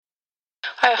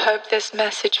I hope this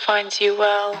message finds you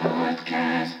well.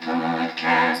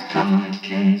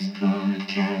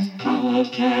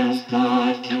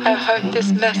 I hope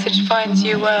this message finds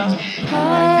you well.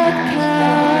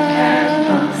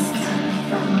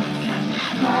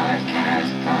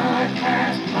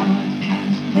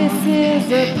 This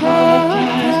is a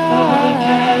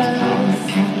podcast.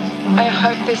 I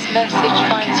hope this message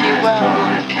finds you well.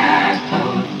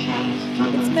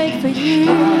 It's made for you.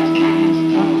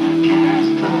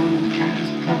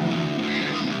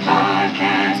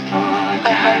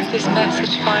 I hope this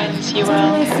message finds you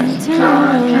well. Listen to.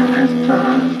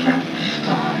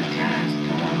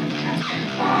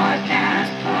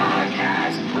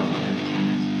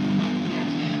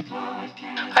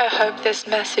 I hope this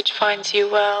message finds you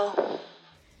well.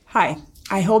 Hi,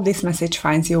 I hope this message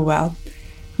finds you well.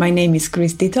 My name is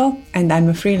Chris Dittel and I'm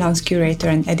a freelance curator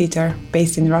and editor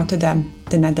based in Rotterdam,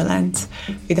 the Netherlands,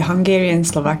 with a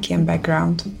Hungarian-Slovakian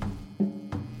background.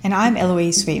 And I'm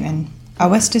Eloise Sweetman, a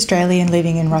West Australian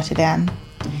living in Rotterdam.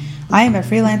 I am a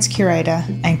freelance curator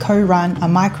and co-run a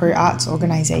micro arts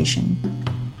organisation.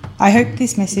 I Hope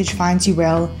This Message Finds You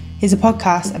Well is a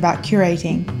podcast about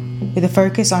curating, with a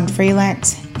focus on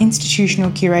freelance, institutional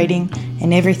curating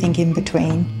and everything in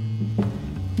between.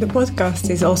 The podcast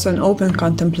is also an open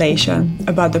contemplation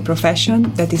about the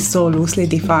profession that is so loosely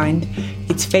defined,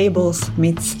 its fables,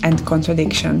 myths and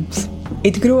contradictions.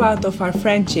 It grew out of our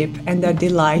friendship and our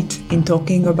delight in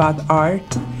talking about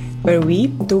art, where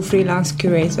we, two freelance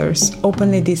curators,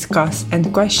 openly discuss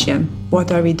and question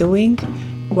what are we doing,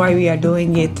 why we are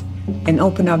doing it, and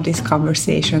open up this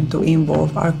conversation to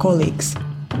involve our colleagues.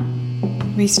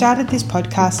 We started this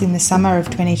podcast in the summer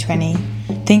of 2020,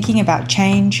 thinking about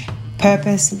change,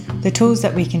 purpose, the tools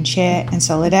that we can share, and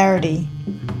solidarity.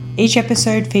 Each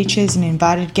episode features an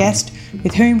invited guest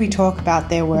with whom we talk about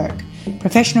their work,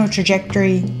 professional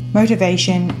trajectory,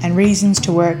 motivation, and reasons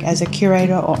to work as a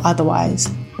curator or otherwise.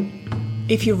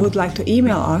 If you would like to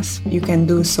email us, you can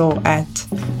do so at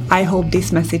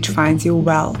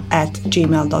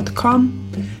ihopethismessagefindsyouwell@gmail.com.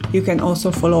 You can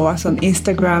also follow us on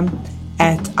Instagram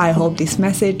at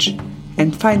ihopethismessage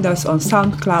and find us on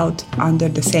SoundCloud under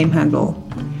the same handle.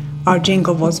 Our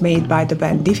jingle was made by the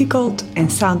band Difficult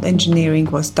and sound engineering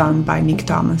was done by Nick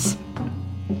Thomas.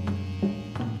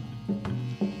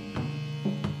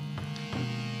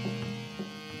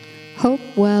 Hope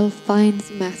well finds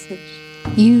message.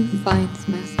 You finds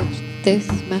message. This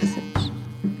message.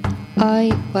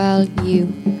 I well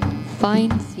you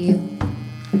finds you.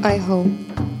 I hope.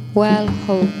 Well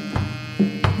hope.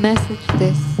 Message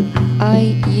this.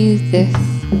 I you this.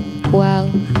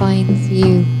 Well finds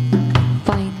you.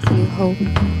 Finds you hope.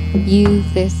 You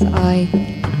this I.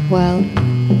 Well.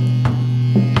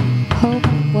 Hope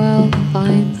well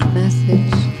finds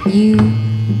message. You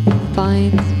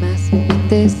finds message.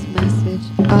 This message.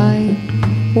 I.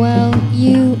 Well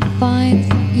you finds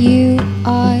you.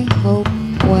 I hope.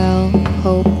 Well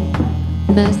hope.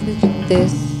 Message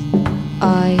this.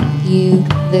 I you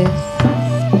this.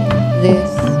 This.